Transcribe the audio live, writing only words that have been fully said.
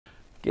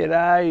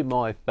G'day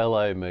my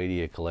fellow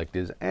media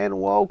collectors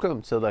and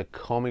welcome to the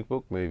Comic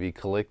Book Movie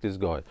Collector's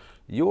Guide,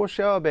 your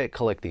show about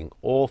collecting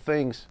all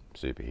things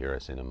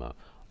superhero cinema.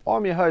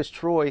 I'm your host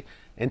Troy,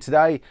 and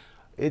today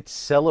it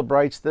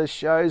celebrates the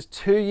show's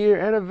 2-year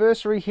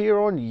anniversary here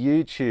on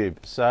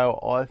YouTube. So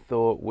I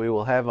thought we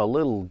will have a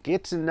little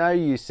get to know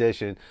you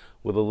session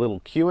with a little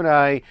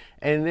Q&A,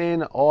 and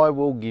then I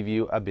will give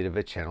you a bit of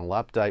a channel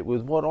update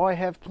with what I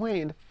have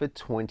planned for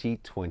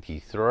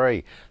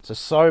 2023.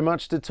 So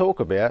much to talk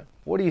about.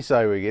 What do you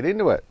say we get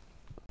into it?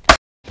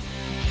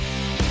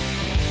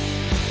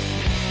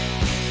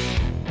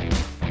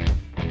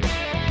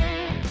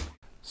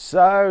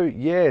 So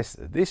yes,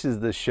 this is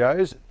the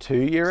show's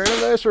 2-year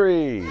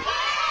anniversary.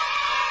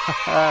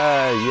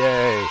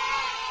 Yay.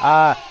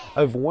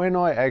 Of when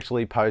I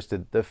actually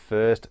posted the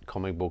first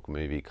Comic Book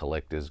Movie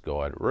Collector's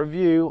Guide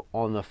review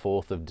on the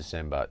 4th of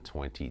December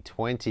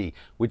 2020,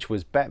 which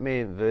was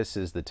Batman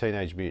vs. the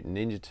Teenage Mutant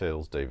Ninja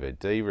Turtles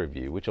DVD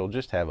review, which I'll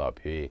just have up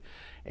here.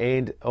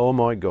 And oh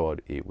my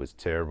god, it was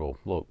terrible.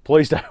 Look,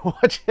 please don't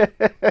watch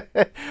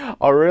it.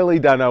 I really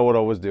don't know what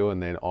I was doing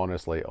then.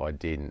 Honestly, I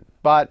didn't.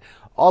 But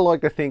I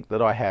like to think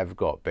that I have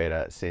got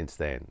better since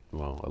then.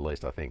 Well, at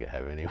least I think I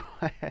have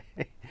anyway.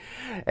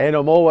 And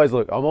I'm always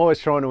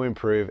trying to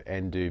improve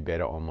and do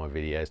better on my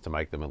videos to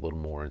make them a little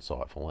more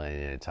insightful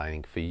and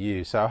entertaining for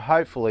you. So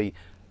hopefully,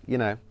 you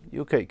know,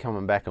 you'll keep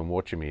coming back and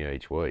watching me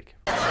each week.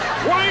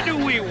 Why do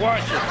we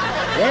watch it?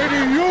 Why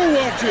do you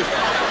watch it?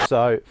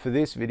 So for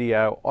this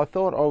video, I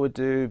thought I would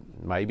do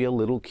maybe a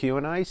little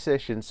Q&A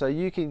session so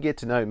you can get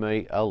to know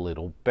me a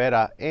little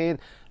better. And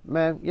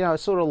man, you know,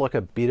 sort of like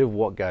a bit of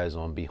what goes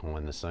on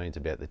behind the scenes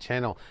about the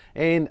channel.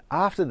 And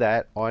after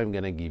that, I'm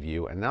going to give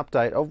you an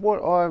update of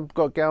what I've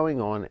got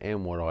going on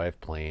and what I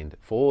have planned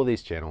for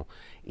this channel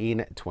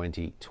in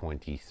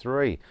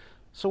 2023.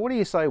 So what do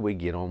you say we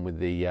get on with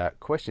the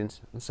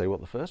questions and see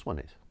what the first one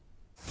is?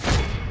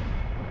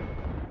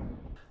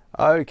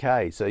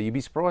 Okay, so you'd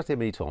be surprised how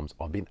many times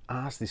I've been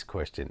asked this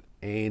question,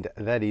 and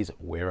that is,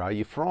 where are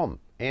you from?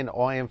 And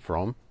I am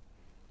from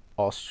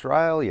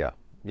Australia.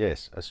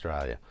 Yes,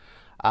 Australia.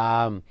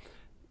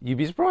 You'd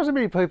be surprised how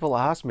many people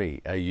ask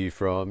me, are you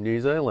from New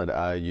Zealand?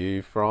 Are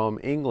you from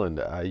England?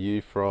 Are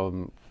you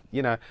from,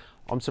 you know,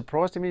 I'm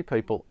surprised how many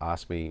people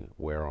ask me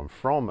where I'm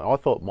from. I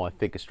thought my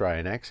thick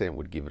Australian accent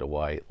would give it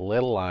away,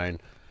 let alone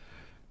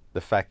the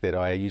fact that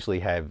I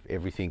usually have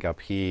everything up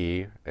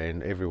here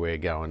and everywhere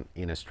going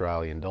in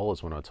Australian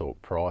dollars when I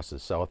talk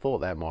prices. So I thought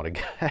that might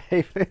have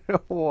gave it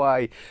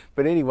away.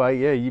 But anyway,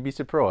 yeah, you'd be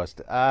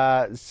surprised.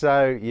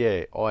 So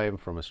yeah, I am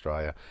from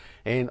Australia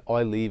and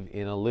I live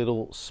in a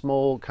little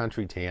small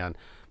country town,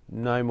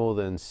 no more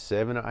than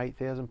 7,000 or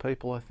 8,000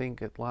 people, I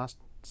think, at last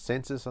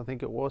census, I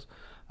think it was.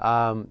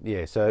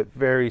 Yeah, so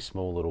very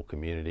small little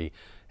community.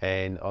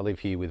 And I live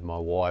here with my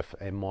wife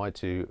and my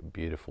 2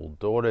 beautiful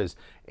daughters.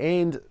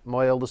 And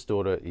my eldest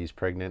daughter is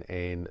pregnant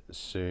and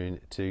soon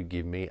to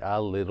give me a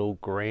little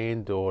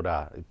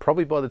granddaughter.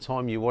 Probably by the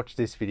time you watch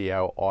this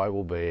video, I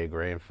will be a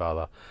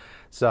grandfather.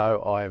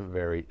 So I'm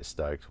very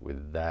stoked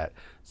with that.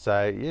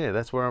 So yeah,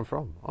 that's where I'm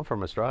from. I'm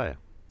from Australia.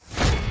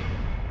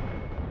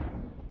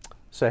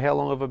 So how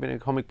long have I been a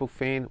comic book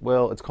fan?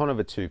 Well, it's kind of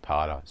a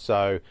 2-parter.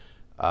 So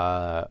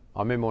I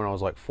remember when I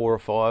was like 4 or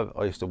 5,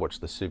 I used to watch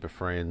the Super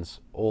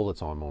Friends all the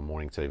time on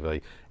morning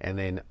TV. And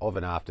then of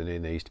an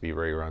afternoon, there used to be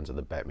reruns of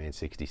the Batman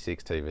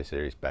 66 TV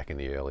series back in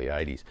the early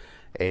 80s.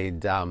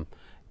 And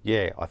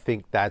yeah, I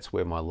think that's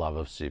where my love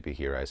of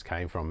superheroes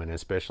came from, and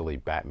especially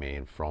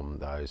Batman from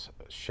those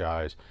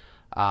shows.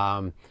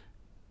 But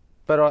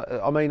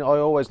I mean, I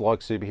always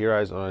liked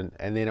superheroes,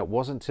 and then it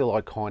wasn't until I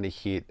kind of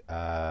hit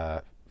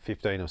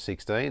 15 or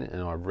 16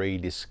 and I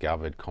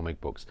rediscovered comic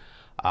books.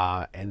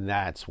 And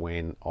that's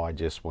when I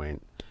just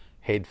went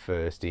head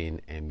first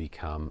in and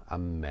become a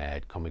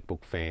mad comic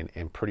book fan,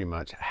 and pretty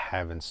much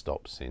haven't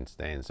stopped since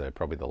then. So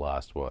probably the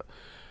last,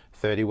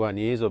 31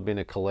 years I've been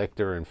a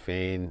collector and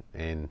fan,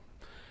 and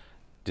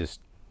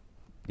just,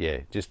 yeah,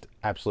 just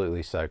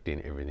absolutely soaked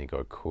in everything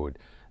I could.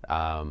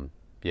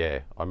 Yeah,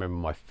 I remember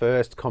my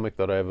first comic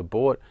that I ever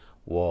bought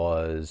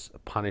was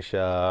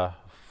Punisher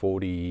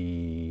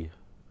 40,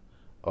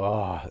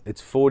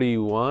 it's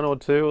 41 or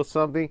 2 or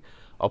something.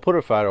 I'll put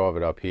a photo of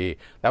it up here.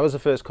 That was the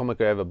first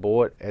comic I ever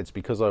bought. It's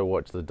because I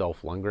watched the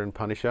Dolph Lundgren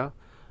Punisher.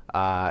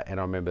 And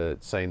I remember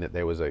seeing that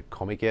there was a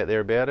comic out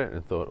there about it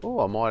and thought, oh,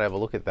 I might have a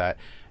look at that.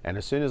 And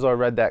as soon as I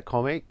read that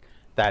comic,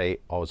 I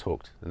was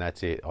hooked. And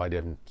that's it. I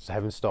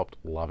haven't stopped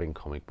loving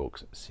comic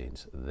books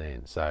since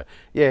then. So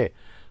yeah,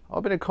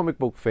 I've been a comic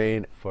book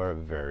fan for a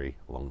very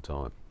long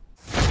time.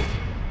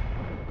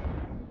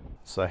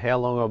 So how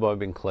long have I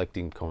been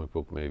collecting comic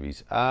book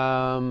movies?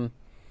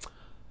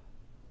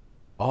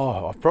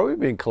 I've probably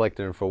been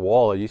collecting them for a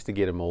while. I used to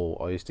get them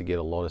all. I used to get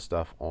a lot of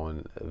stuff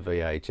on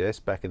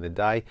VHS back in the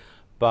day.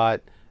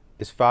 But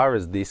as far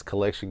as this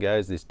collection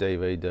goes, this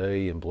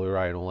DVD and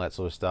Blu-ray and all that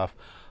sort of stuff,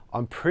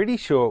 I'm pretty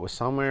sure it was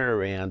somewhere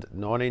around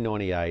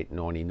 1998,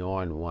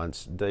 99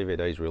 once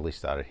DVDs really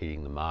started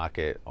hitting the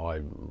market.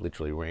 I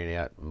literally ran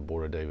out and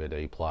bought a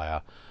DVD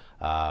player.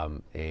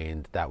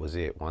 and that was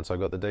it. Once I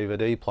got the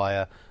DVD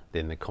player,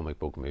 then the comic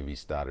book movies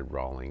started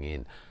rolling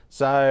in.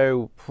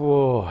 So,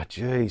 oh,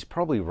 geez,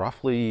 probably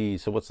roughly,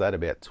 so what's that,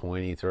 about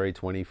 23,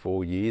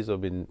 24 years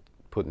I've been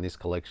putting this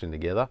collection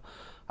together.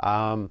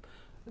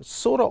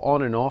 Sort of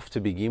on and off to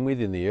begin with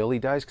in the early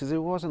days, because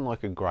there wasn't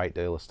like a great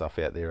deal of stuff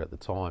out there at the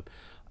time.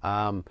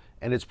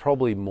 And it's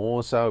probably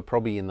more so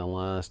probably in the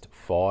last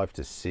 5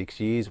 to 6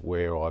 years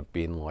where I've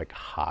been like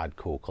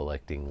hardcore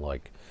collecting,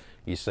 like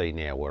you see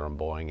now, where I'm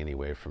buying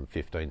anywhere from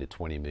 15 to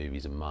 20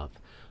 movies a month,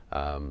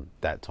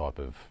 that type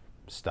of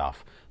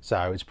stuff.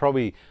 So it's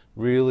probably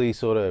really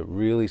sort of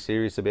really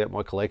serious about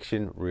my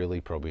collection,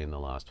 really probably in the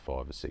last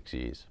 5 or 6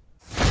 years.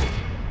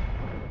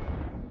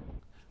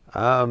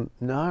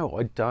 No,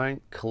 I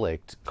don't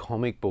collect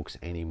comic books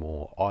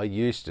anymore. I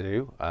used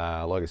to,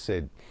 like I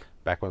said,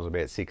 back when I was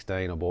about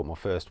 16, I bought my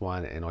first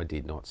one and I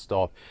did not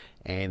stop.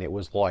 And it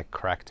was like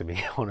crack to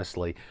me,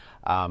 honestly.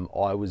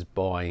 I was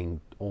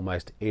buying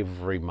almost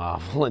every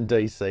Marvel and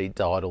DC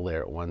title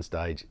there at one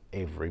stage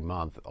every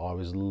month. I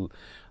was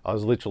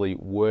literally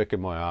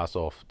working my ass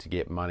off to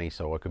get money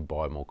so I could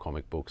buy more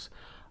comic books.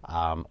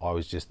 I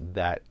was just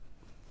that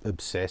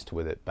obsessed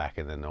with it back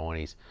in the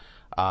 90s.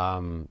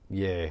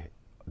 Yeah,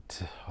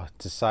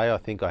 to say I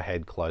think I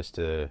had close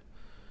to,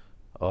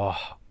 oh,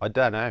 I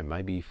don't know,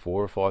 maybe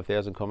 4,000 or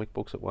 5,000 comic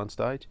books at one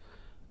stage.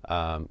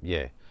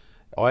 Yeah,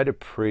 I had a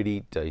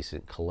pretty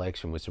decent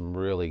collection with some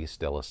really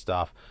stellar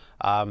stuff.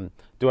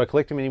 Do I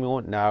collect them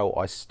anymore? No,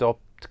 I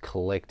stopped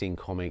collecting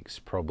comics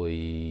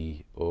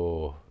probably,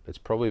 oh, it's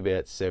probably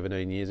about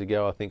 17 years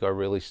ago. I think I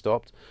really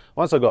stopped.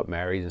 Once I got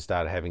married and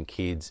started having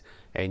kids,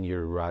 and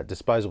your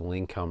disposable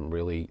income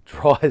really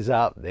dries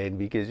up then,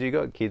 because you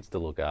got kids to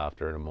look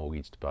after and a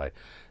mortgage to pay.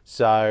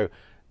 So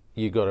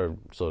you got to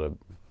sort of,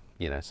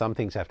 you know, some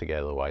things have to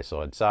go to the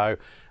wayside. So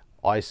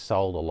I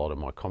sold a lot of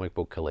my comic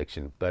book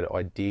collection, but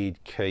I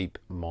did keep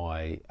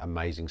my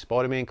Amazing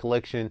Spider-Man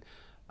collection,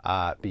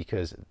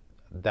 because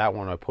that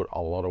one I put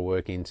a lot of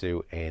work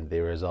into, and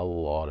there is a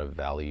lot of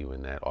value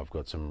in that. I've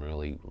got some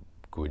really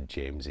good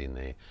gems in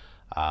there.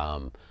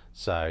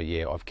 So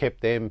yeah, I've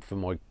kept them for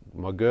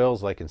my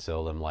girls. They can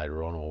sell them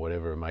later on or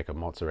whatever and make a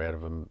mozza out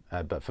of them.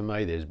 But for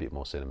me, there's a bit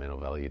more sentimental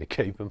value to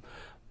keep them.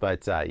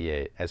 But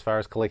yeah, as far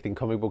as collecting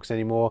comic books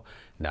anymore,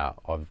 no,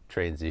 I've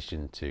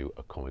transitioned to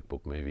comic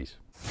book movies.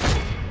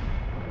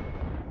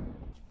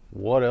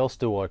 What else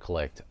do I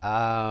collect?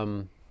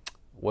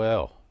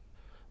 Well,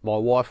 my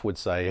wife would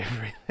say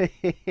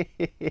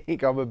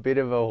everything. I'm a bit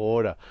of a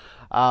hoarder.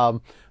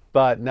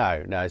 But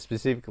no,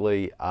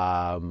 specifically,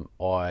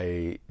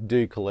 I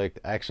do collect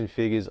action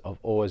figures. I've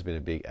always been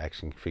a big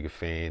action figure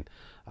fan,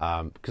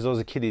 because I was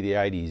a kid of the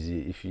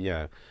 80s. If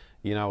you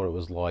know what it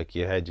was like.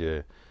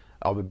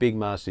 I'm a big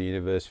Master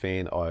Universe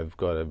fan. I've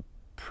got a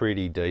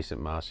pretty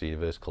decent Master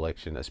Universe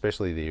collection,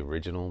 especially the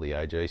original, the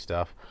OG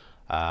stuff.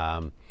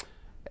 And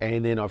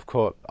then I've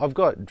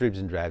got dribs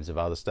and drabs of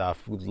other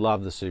stuff.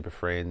 Love the Super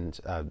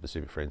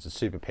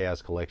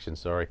Powers collection,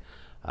 sorry,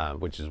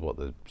 which is what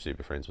the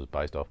Super Friends was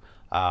based off.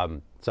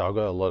 So I've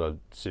got a lot of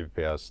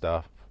Super Powers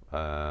stuff that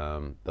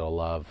I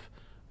love.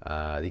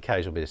 The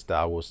occasional bit of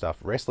Star Wars stuff,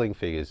 wrestling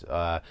figures,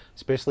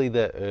 especially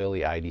the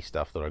early 80s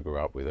stuff that I grew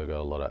up with. I've got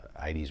a lot of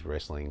 80s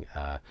wrestling,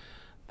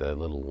 the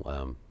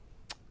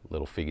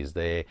little figures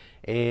there,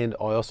 and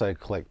I also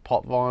collect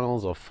pop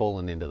vinyls. I've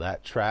fallen into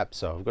that trap,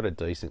 so I've got a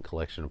decent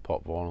collection of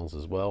pop vinyls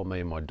as well.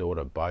 Me and my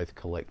daughter both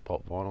collect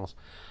pop vinyls.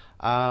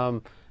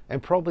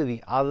 And probably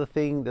the other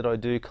thing that I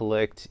do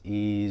collect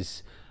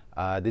is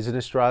there's an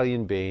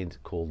Australian band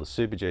called the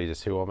Super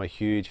Jesus who I'm a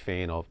huge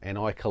fan of, and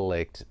I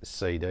collect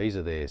CDs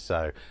of theirs.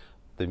 So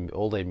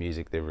all their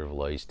music they've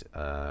released,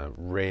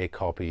 rare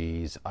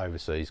copies,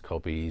 overseas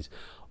copies,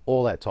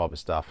 all that type of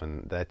stuff,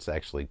 and that's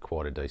actually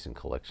quite a decent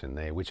collection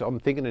there, which I'm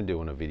thinking of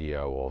doing a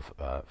video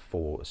of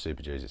for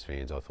Super Jesus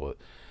fans. I thought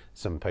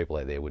some people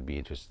out there would be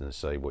interested to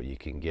see what you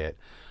can get.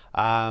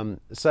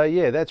 So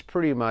yeah, that's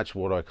pretty much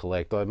what I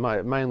collect. I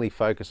mainly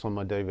focus on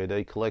my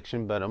DVD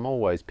collection, but I'm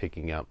always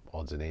picking up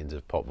odds and ends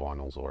of pop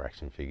vinyls or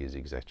action figures,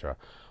 etc.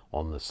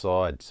 on the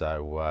side.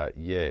 So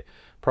yeah,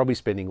 probably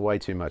spending way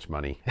too much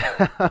money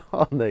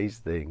on these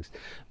things.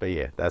 But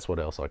yeah, that's what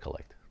else I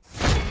collect.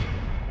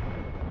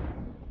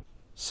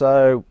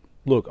 So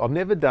look, I've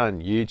never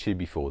done YouTube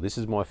before. This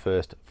is my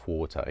first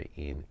forte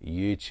in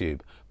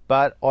YouTube,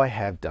 but I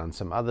have done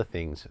some other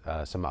things,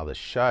 some other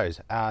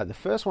shows. The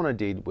first one I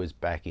did was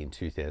back in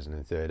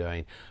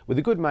 2013 with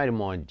a good mate of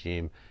mine,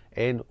 Jim,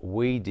 and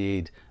we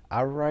did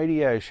a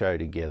radio show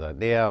together.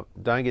 Now,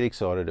 don't get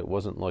excited. It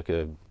wasn't like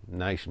a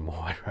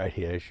nationwide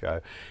radio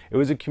show. It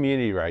was a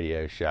community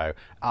radio show,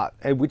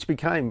 which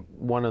became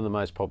one of the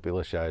most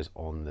popular shows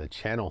on the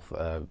channel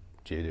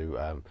due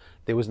to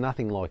there was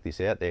nothing like this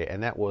out there,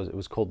 and it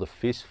was called the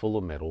Fistful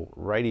of Metal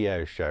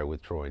radio show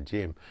with Troy and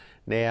Jim.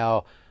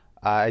 Now,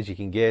 as you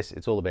can guess,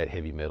 it's all about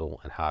heavy metal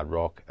and hard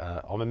rock.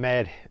 I'm a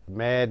mad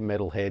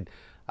metalhead,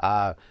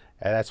 and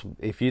that's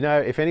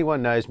if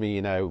anyone knows me,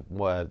 you know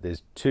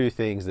there's two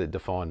things that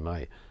define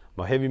me: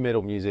 my heavy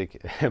metal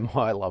music and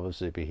my love of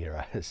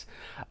superheroes.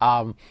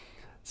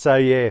 So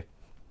yeah,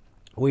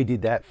 we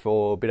did that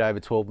for a bit over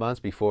 12 months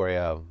before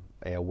our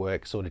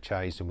work sort of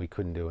changed and we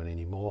couldn't do it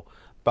anymore.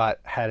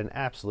 But had an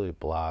absolute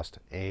blast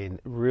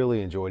and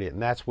really enjoyed it.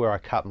 And that's where I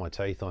cut my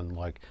teeth on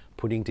like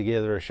putting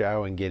together a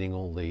show and getting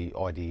all the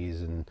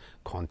ideas and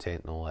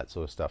content and all that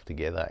sort of stuff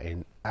together,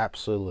 and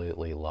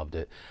absolutely loved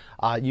it.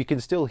 You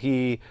can still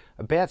hear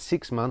about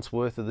 6 months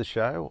worth of the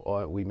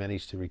show. We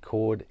managed to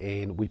record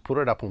and we put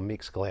it up on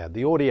Mixcloud.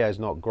 The audio is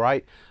not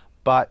great,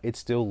 but it's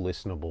still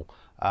listenable.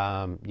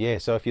 Yeah,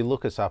 so if you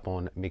look us up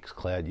on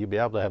Mixcloud, you'll be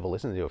able to have a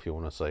listen to it if you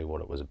want to see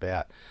what it was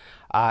about.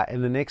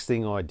 And the next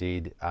thing I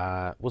did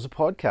was a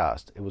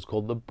podcast. It was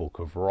called the Book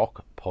of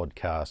Rock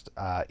podcast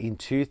in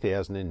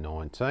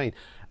 2019.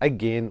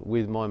 Again,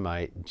 with my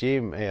mate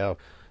Jim.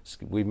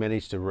 We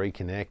managed to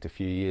reconnect a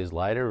few years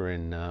later,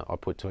 and I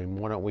put to him,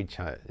 why don't we,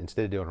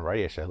 instead of doing a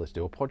radio show, let's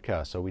do a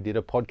podcast. So we did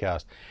a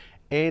podcast.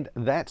 And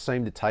that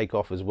seemed to take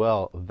off as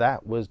well.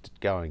 That was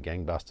going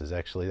gangbusters,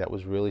 actually. That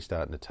was really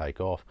starting to take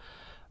off.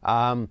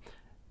 And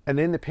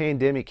then the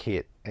pandemic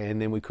hit,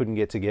 and then we couldn't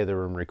get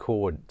together and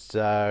record.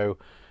 So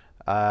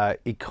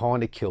it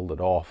kind of killed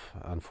it off,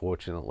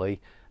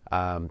 unfortunately.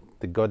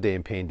 The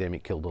goddamn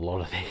pandemic killed a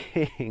lot of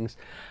things.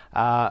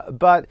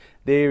 But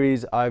there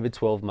is over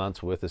 12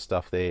 months worth of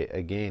stuff there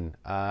again.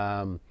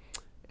 And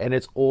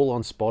it's all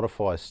on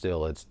Spotify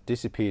still. It's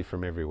disappeared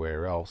from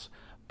everywhere else.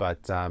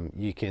 But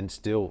you can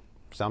still,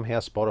 somehow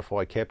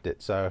Spotify kept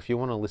it. So if you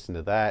want to listen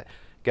to that,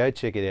 go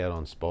check it out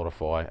on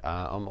Spotify.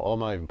 I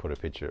might even put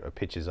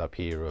pictures up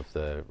here of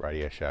the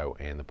radio show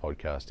and the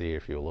podcast here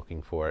if you're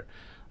looking for it.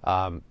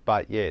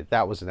 But yeah,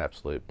 that was an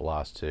absolute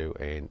blast too,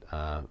 and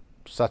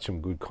such some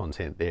good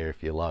content there.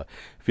 If you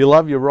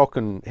love your rock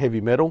and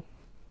heavy metal,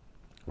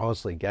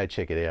 honestly, go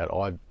check it out.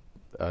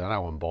 I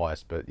know I'm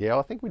biased, but yeah,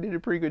 I think we did a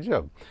pretty good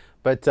job.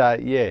 But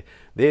yeah,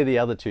 they're the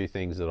other two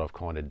things that I've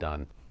kind of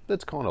done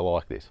that's kind of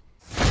like this.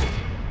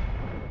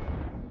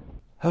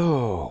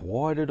 Oh,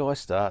 why did I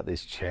start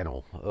this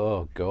channel?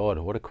 Oh God,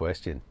 what a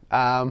question.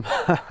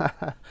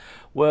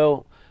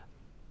 Well,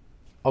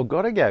 I've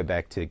got to go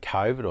back to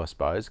COVID, I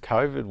suppose.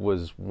 COVID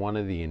was one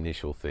of the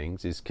initial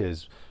things, is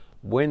because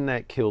when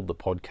that killed the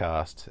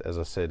podcast, as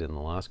I said in the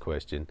last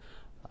question,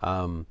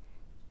 I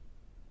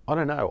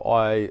don't know,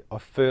 I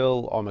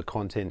feel I'm a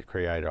content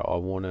creator. I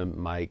want to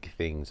make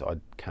things. I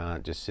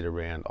can't just sit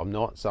around. I'm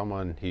not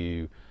someone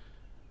who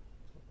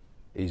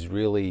is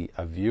really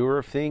a viewer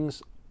of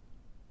things.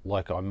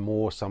 Like, I'm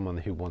more someone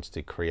who wants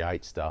to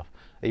create stuff,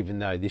 even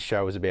though this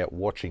show is about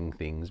watching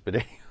things.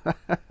 But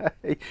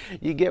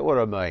you get what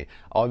I mean.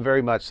 I'm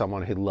very much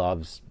someone who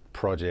loves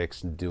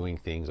projects and doing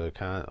things.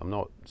 I'm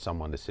not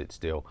someone to sit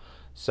still.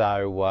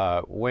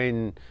 So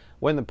when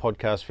the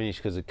podcast finished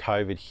because of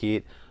COVID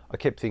hit, I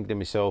kept thinking to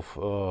myself,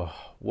 oh,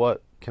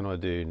 what can I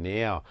do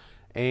now?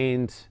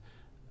 And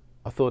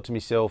I thought to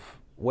myself,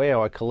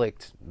 wow, I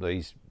collect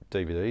these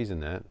DVDs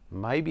and that.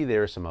 Maybe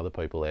there are some other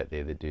people out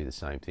there that do the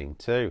same thing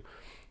too.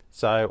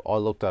 So I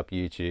looked up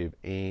YouTube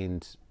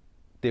and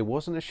there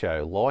wasn't a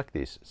show like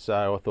this.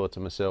 So I thought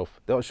to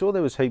myself, I'm sure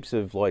there was heaps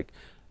of like,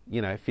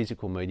 you know,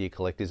 physical media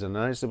collectors. And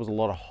I noticed there was a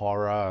lot of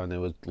horror and there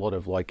was a lot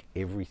of like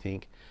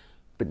everything.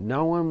 But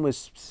no one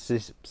was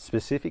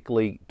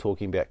specifically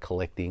talking about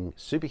collecting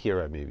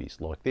superhero movies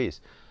like this.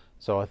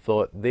 So I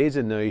thought, there's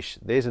a niche,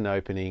 there's an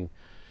opening.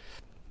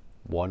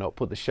 Why not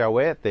put the show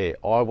out there?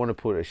 I want to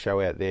put a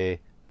show out there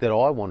that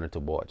I wanted to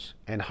watch.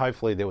 And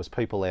hopefully there was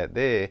people out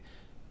there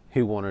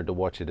who wanted to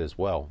watch it as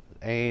well.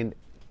 And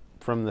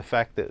from the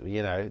fact that,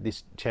 you know,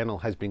 this channel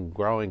has been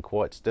growing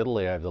quite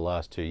steadily over the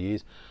last 2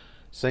 years,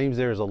 seems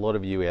there is a lot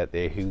of you out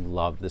there who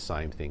love the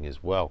same thing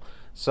as well.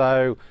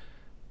 So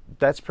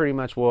that's pretty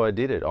much why I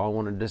did it. I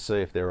wanted to see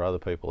if there are other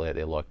people out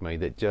there like me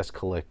that just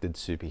collected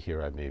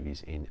superhero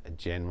movies in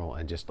general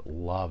and just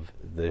love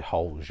the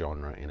whole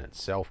genre in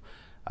itself.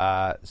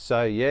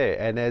 So yeah,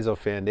 and as I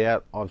found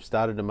out, I've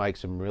started to make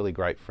some really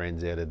great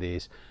friends out of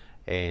this,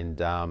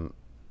 and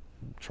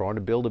trying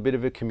to build a bit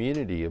of a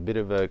community, a bit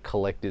of a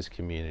collector's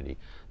community.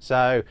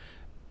 So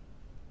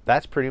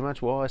that's pretty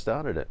much why I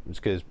started it. It's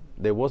because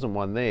there wasn't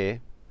one there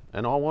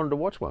and I wanted to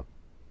watch one.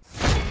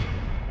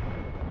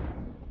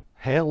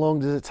 How long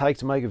does it take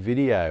to make a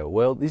video?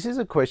 Well, this is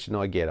a question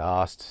I get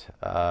asked.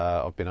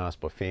 I've been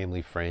asked by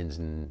family, friends,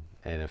 and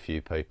a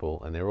few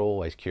people, and they're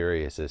always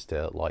curious as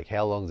to like,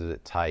 how long does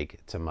it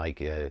take to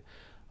make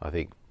I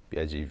think,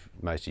 as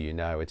most of you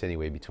know, it's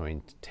anywhere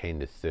between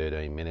 10 to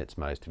 13 minutes,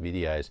 most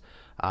videos.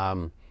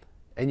 And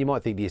you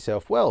might think to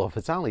yourself, well, if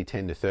it's only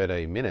 10 to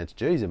 13 minutes,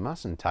 geez, it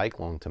mustn't take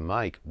long to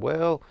make.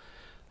 Well,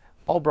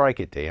 I'll break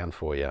it down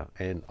for you,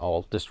 and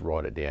I'll just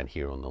write it down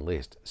here on the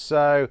list.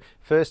 So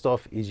first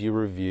off is you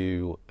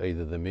review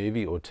either the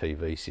movie or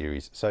TV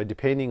series. So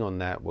depending on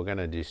that, we're going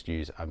to just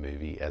use a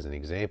movie as an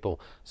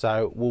example.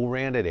 So we'll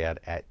round it out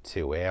at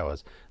 2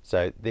 hours.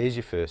 So there's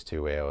your first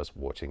 2 hours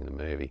watching the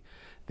movie.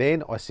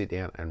 Then I sit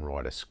down and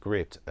write a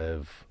script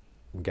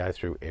go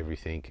through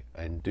everything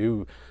and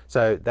do,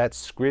 so that's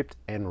script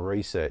and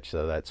research.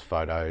 So that's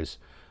photos,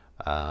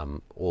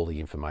 all the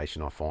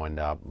information I find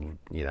up,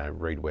 you know,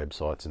 read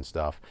websites and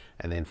stuff,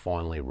 and then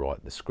finally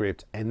write the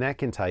script. And that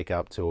can take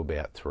up to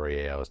about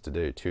 3 hours to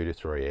do, 2 to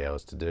 3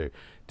 hours to do,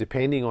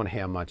 depending on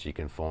how much you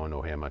can find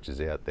or how much is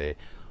out there.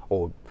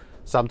 Or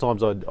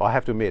sometimes I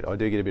have to admit, I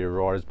do get a bit of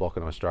writer's block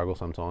and I struggle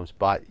sometimes,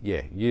 but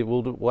yeah,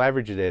 we'll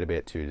average it out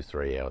about 2 to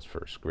 3 hours for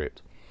a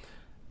script.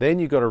 Then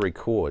you've got to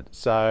record.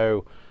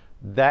 So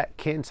that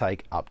can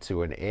take up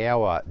to an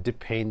hour,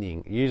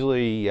 depending.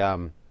 Usually,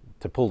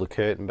 to pull the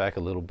curtain back a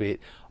little bit,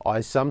 I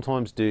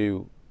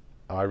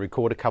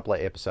record a couple of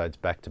episodes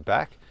back to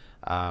back,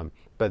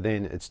 but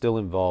then it still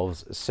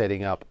involves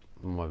setting up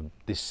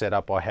this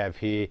setup I have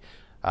here,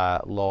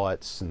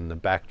 lights and the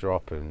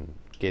backdrop, and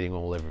getting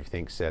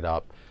everything set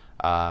up.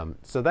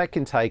 So that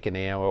can take an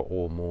hour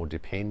or more,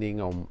 depending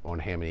on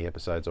how many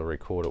episodes I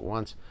record at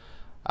once.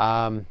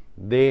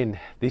 Then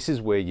this is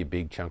where your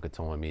big chunk of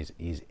time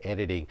is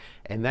editing,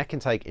 and that can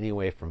take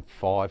anywhere from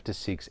 5 to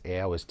 6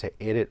 hours to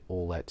edit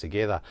all that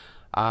together.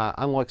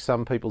 Unlike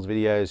some people's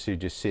videos who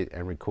just sit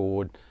and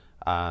record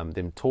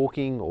them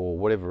talking or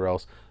whatever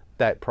else,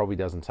 that probably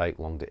doesn't take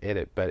long to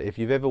edit. But if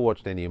you've ever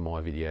watched any of my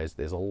videos,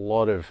 there's a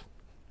lot of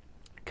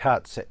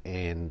cuts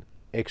and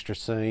extra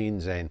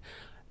scenes, and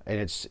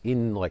it's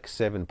in like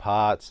 7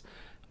 parts.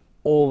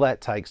 All that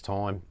takes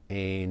time,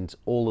 and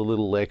all the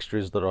little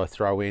extras that I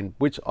throw in,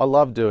 which I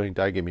love doing,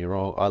 don't get me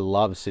wrong, I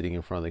love sitting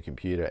in front of the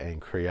computer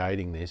and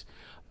creating this,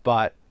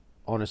 but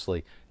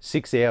honestly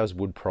 6 hours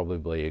would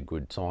probably be a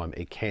good time.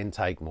 It can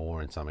take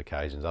more in some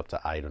occasions, up to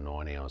 8 or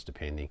 9 hours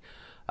depending,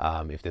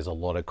 if there's a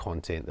lot of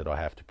content that I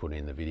have to put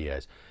in the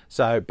videos.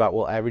 So, but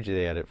we'll average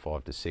it out at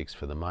 5 to 6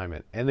 for the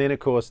moment. And then of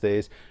course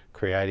there's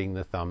creating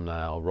the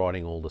thumbnail,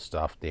 writing all the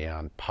stuff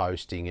down,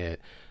 posting it,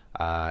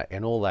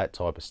 and all that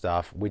type of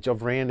stuff, which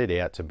I've rounded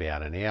out to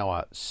about an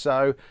hour.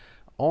 So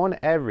on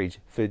average,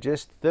 for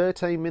just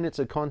 13 minutes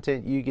of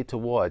content you get to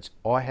watch,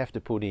 I have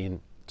to put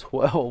in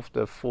 12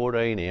 to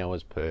 14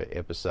 hours per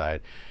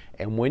episode.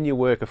 And when you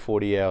work a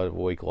 40-hour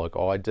week like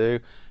I do,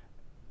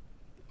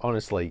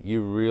 honestly,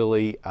 you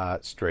really are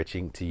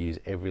stretching to use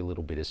every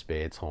little bit of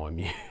spare time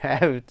you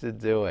have to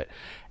do it.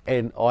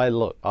 And I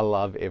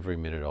love every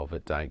minute of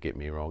it, don't get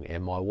me wrong.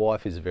 And my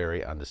wife is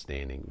very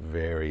understanding,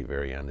 very,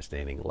 very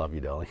understanding. Love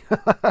you, darling.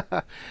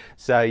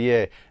 So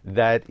yeah,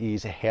 that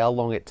is how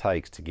long it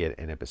takes to get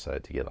an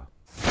episode together.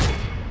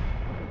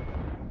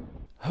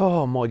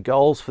 Oh, my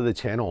goals for the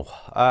channel.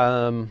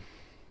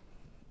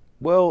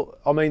 Well,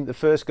 I mean, the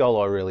first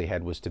goal I really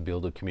had was to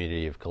build a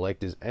community of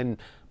collectors and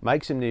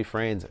make some new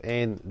friends,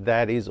 and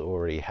that is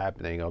already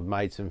happening. I've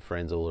made some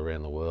friends all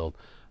around the world,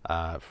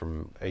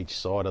 from each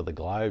side of the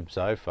globe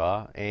so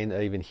far, and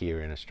even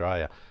here in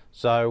Australia.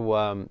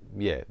 So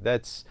yeah,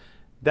 that's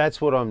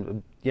what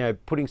I'm,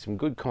 putting some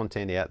good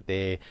content out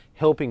there,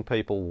 helping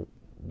people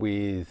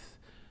with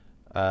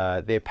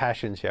their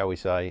passion, shall we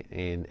say,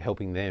 and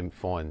helping them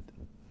find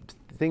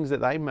things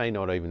that they may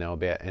not even know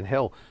about. And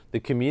hell, the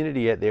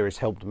community out there has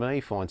helped me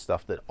find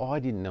stuff that I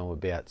didn't know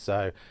about.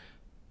 So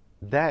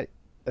that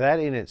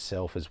in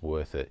itself is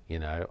worth it,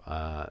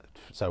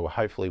 so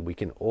hopefully we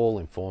can all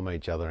inform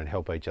each other and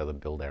help each other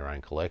build our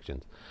own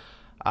collections.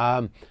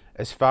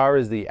 As far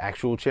as the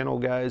actual channel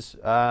goes,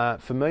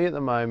 for me at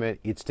the moment,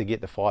 it's to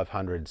get to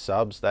 500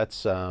 subs.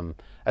 That's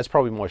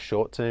probably my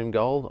short-term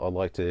goal. I'd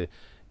like to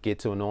get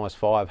to a nice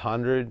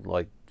 500.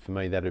 Like, for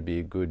me, that'd be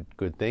a good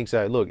thing.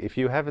 So look, if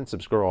you haven't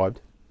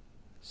subscribed,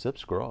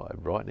 subscribe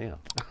right now.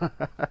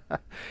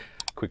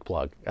 Quick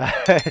plug.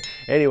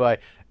 Anyway,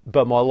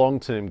 but my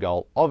long-term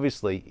goal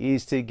obviously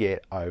is to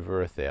get over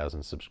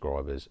 1,000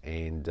 subscribers,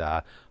 and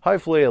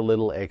hopefully a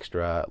little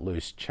extra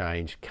loose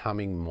change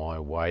coming my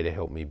way to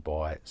help me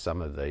buy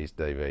some of these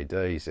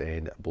DVDs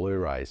and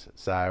Blu-rays.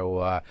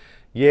 So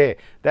yeah,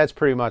 that's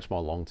pretty much my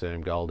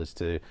long-term goal, is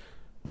to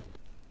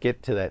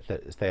get to that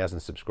 1,000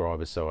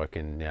 subscribers, so I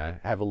can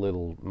have a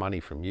little money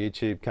from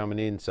YouTube coming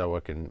in, so I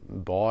can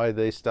buy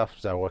these stuff,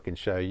 so I can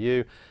show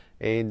you,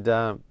 and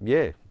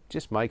yeah,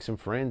 just make some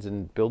friends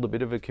and build a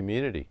bit of a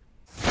community.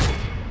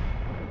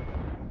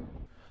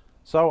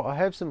 So I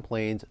have some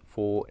plans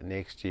for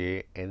next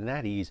year, and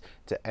that is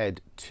to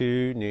add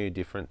 2 new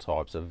different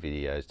types of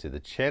videos to the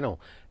channel.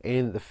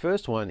 And the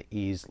first one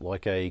is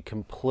like a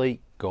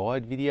complete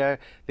guide video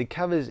that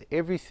covers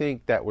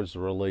everything that was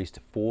released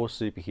for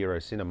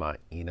superhero cinema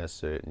in a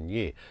certain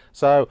year.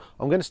 So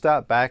I'm going to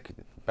start back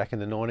in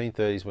the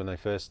 1930s when they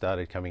first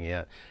started coming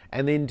out,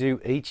 and then do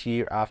each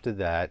year after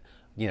that,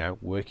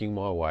 working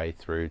my way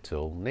through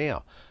till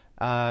now.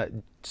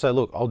 So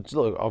look,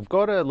 I've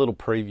got a little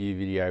preview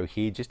video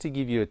here just to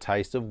give you a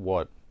taste of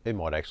what it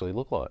might actually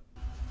look like.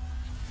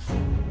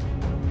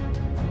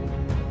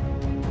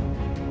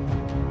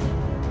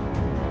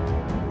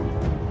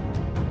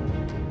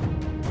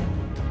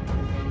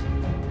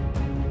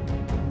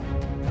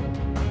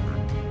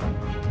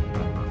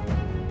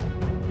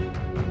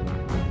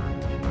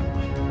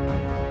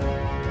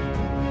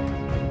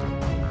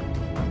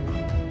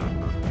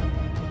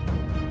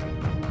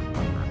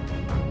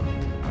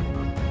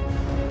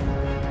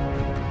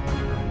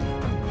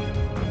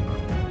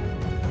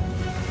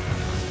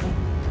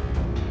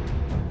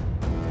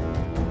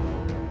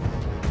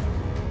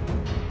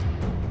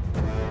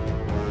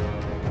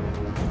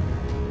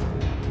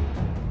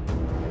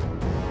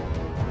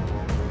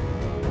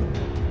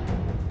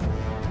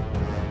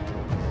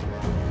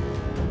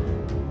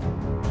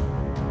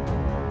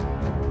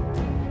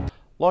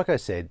 like I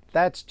said,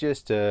 that's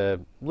just a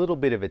little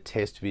bit of a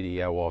test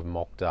video I've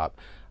mocked up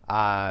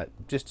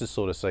just to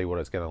sort of see what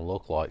it's going to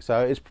look like.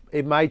 So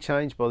it may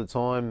change by the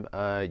time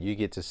you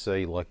get to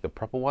see like the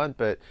proper one,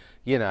 but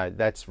you know,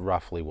 that's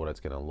roughly what it's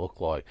going to look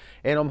like.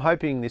 And I'm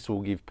hoping this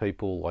will give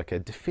people like a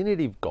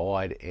definitive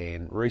guide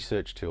and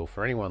research tool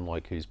for anyone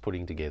like who's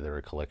putting together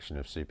a collection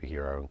of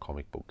superhero and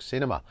comic book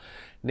cinema.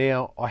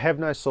 Now, I have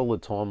no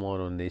solid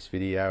timeline on this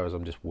video as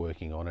I'm just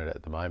working on it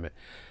at the moment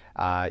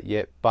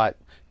yet, but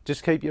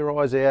just keep your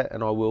eyes out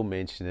and I will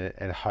mention it,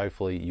 and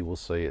hopefully you will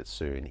see it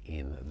soon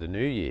in the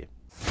new year.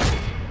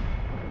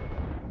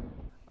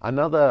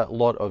 Another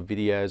lot of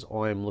videos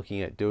I am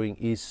looking at doing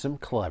is some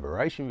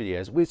collaboration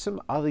videos with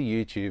some other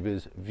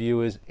YouTubers,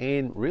 viewers,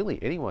 and really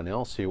anyone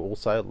else who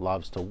also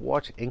loves to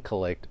watch and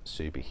collect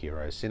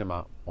superhero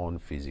cinema on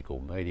physical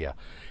media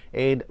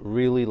and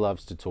really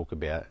loves to talk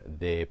about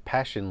their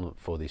passion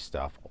for this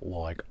stuff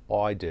like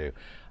I do.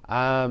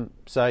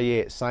 So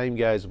yeah, same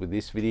goes with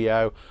this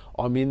video.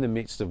 I'm in the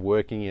midst of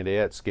working it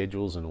out,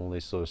 schedules and all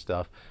this sort of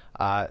stuff.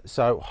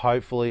 So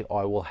hopefully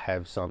I will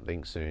have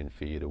something soon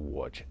for you to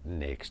watch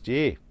next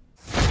year.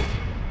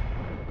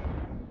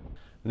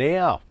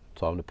 Now,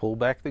 time to pull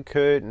back the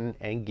curtain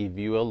and give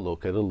you a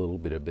look at a little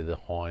bit of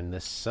behind the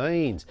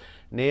scenes.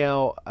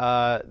 Now,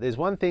 there's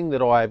one thing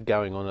that I have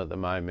going on at the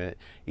moment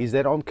is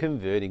that I'm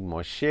converting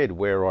my shed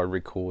where I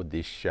record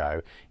this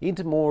show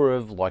into more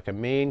of like a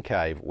man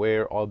cave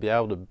where I'll be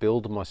able to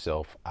build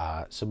myself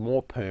some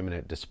more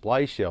permanent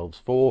display shelves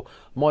for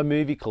my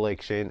movie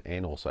collection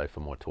and also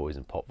for my toys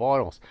and pop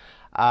vinyls.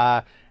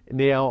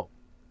 Now,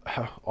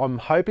 I'm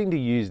hoping to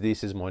use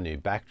this as my new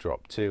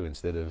backdrop too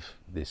instead of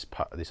this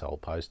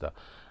old poster.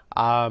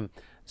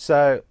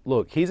 So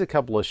look, here's a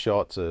couple of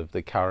shots of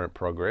the current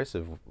progress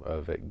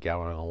of it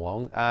going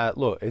along.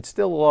 Look, it's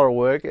still a lot of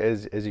work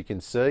as you can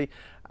see,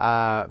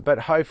 but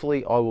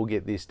hopefully I will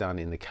get this done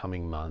in the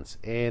coming months,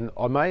 and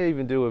I may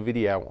even do a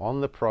video on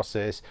the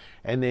process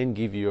and then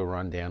give you a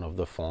rundown of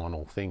the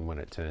final thing when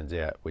it turns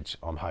out, which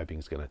I'm hoping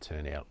is going to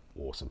turn out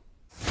awesome.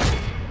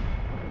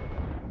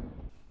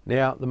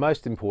 Now, the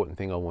most important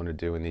thing I want to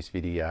do in this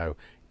video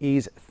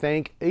is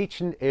thank each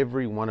and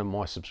every one of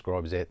my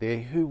subscribers out there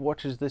who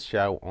watches the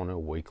show on a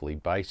weekly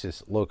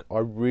basis. Look, I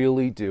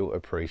really do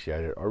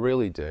appreciate it. I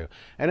really do.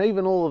 And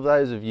even all of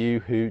those of you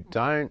who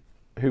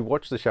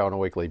watch the show on a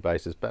weekly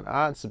basis but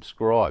aren't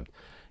subscribed,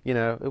 you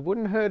know, it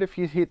wouldn't hurt if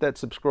you hit that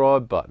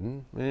subscribe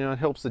button. You know, it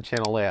helps the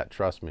channel out,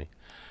 trust me.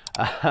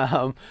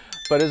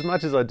 But as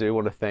much as I do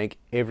want to thank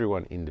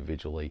everyone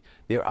individually,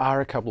 there are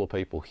a couple of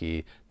people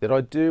here that I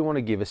do want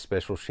to give a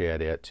special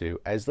shout out to,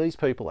 as these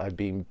people have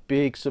been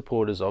big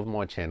supporters of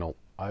my channel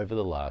over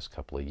the last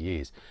couple of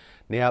years.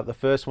 Now, the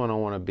first one I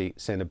want to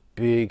send a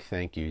big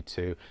thank you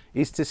to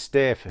is to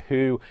Steph,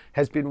 who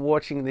has been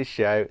watching this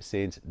show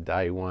since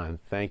day one.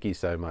 Thank you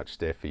so much,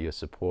 Steph, for your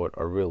support.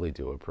 I really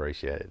do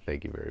appreciate it.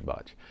 Thank you very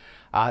much.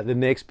 The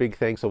next big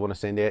thanks I want to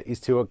send out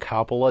is to a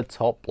couple of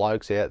top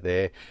blokes out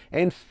there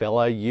and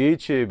fellow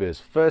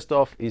YouTubers. First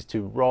off is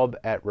to Rob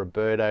at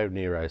Roberto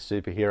Nero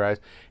Superheroes,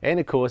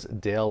 and of course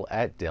Del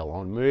at Del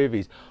on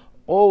Movies.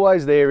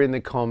 Always there in the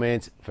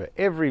comments for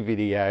every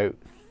video.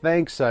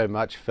 Thanks so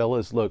much,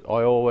 fellas. Look,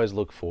 I always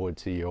look forward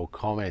to your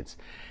comments.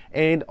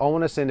 And I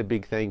want to send a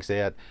big thanks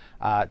out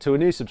to a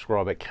new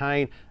subscriber,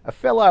 Kane, a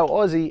fellow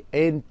Aussie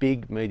and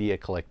big media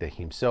collector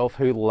himself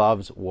who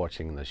loves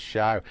watching the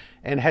show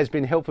and has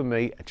been helping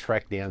me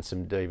track down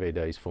some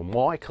DVDs for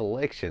my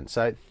collection.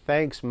 So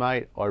thanks,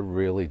 mate. I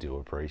really do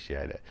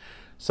appreciate it.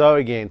 So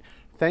again,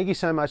 thank you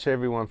so much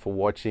everyone for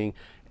watching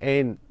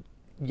and,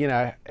 you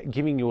know,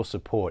 giving your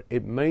support.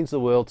 It means the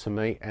world to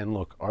me, and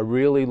look, I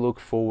really look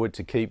forward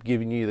to keep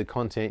giving you the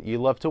content you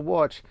love to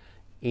watch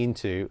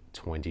into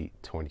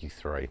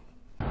 2023.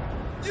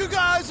 You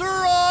guys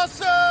are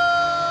awesome!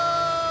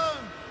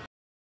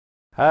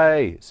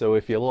 Hey, so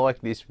if you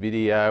like this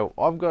video,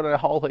 I've got a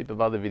whole heap of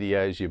other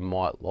videos you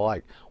might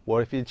like.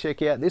 What if you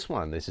check out this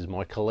one? This is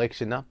my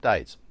collection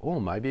updates.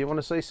 Or maybe you want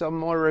to see some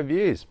of my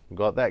reviews.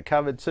 Got that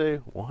covered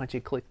too. Why don't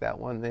you click that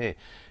one there?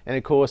 And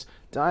of course,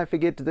 don't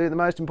forget to do the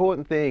most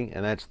important thing,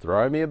 and that's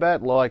throw me a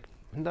bat like,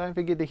 and don't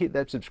forget to hit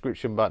that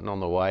subscription button on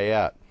the way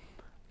out.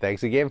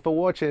 Thanks again for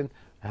watching,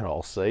 and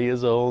I'll see you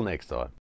all next time.